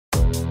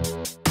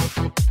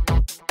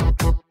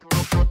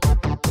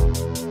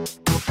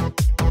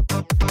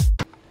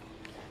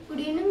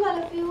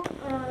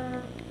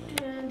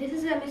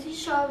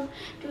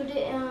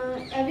today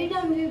every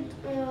time we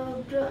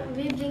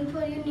bring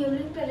for you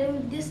new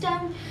product. This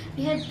time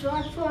we had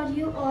brought for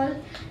you all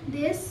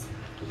this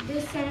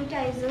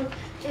sanitizer.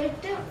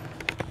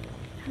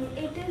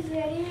 It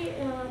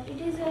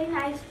is very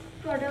nice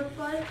product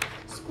for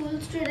school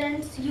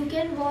students. You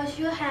can wash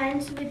your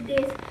hands with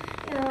this.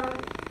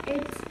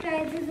 Its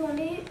price is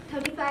only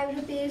 35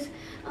 rupees,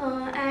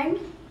 and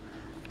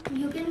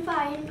you can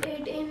find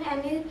it in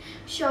any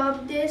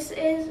shop. This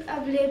is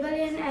available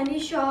in any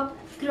shop,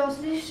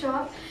 grocery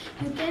shop.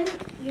 You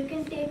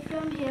can take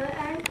from here,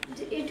 and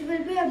it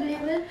will be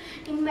available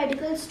in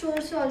medical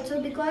stores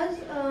also, because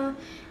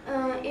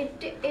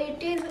it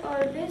is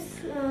always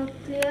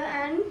clear,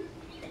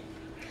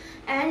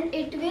 and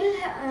it will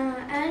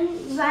and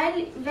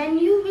when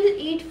you will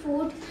eat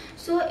food,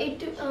 so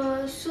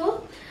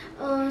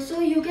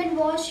you can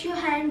wash your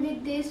hand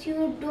with this.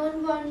 You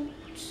don't want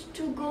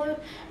to go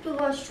to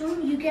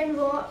washroom, you can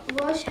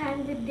wash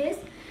hand with this.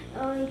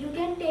 You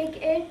can take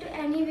it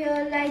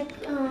anywhere,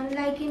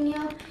 like in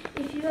your,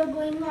 if you are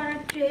going on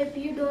a trip,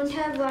 you don't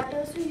have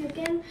water, so you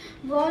can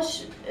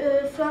wash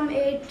from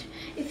it.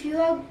 If you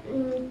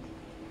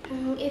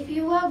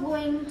are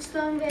going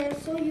somewhere,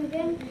 so you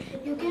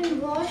can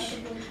wash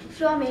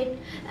from it.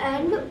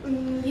 And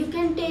you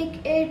can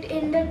take it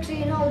in the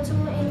train also,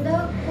 in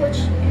the coach,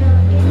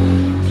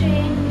 in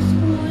train,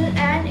 school,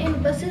 and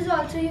in buses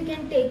also you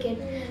can take it.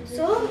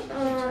 So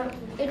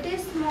it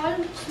is small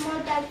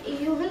type.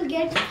 You will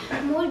get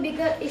more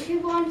bigger if you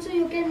want, so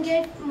you can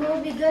get more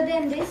bigger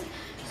than this.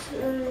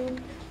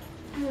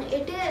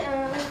 It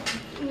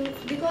is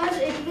because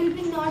it will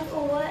be not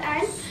over,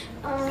 and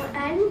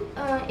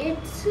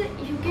it's,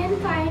 you can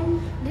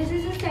find, this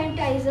is a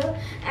sanitizer,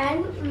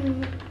 and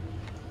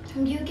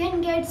you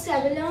can get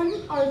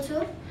Savlon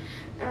also.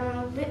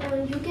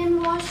 You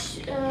can wash,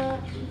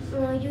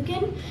 you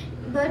can,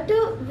 but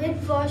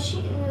with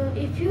washing,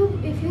 if you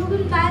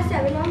will buy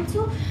Savlon,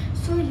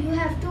 so you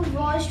have to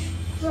wash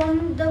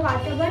from the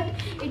water, but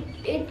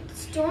it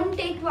don't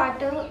take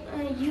water.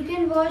 You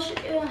can wash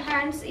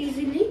hands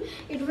easily,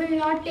 it will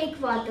not take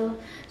water.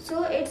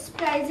 So its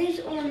price is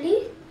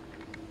only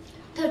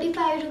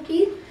 35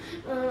 rupees,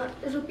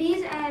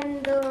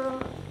 and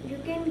you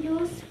can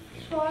use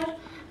for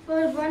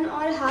 1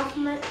 or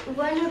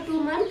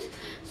 2 months.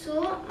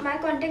 So my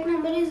contact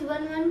number is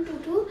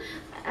 1122,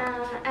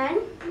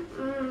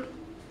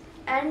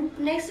 and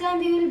next time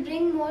we will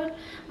bring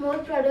more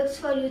products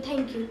for you.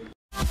 Thank you.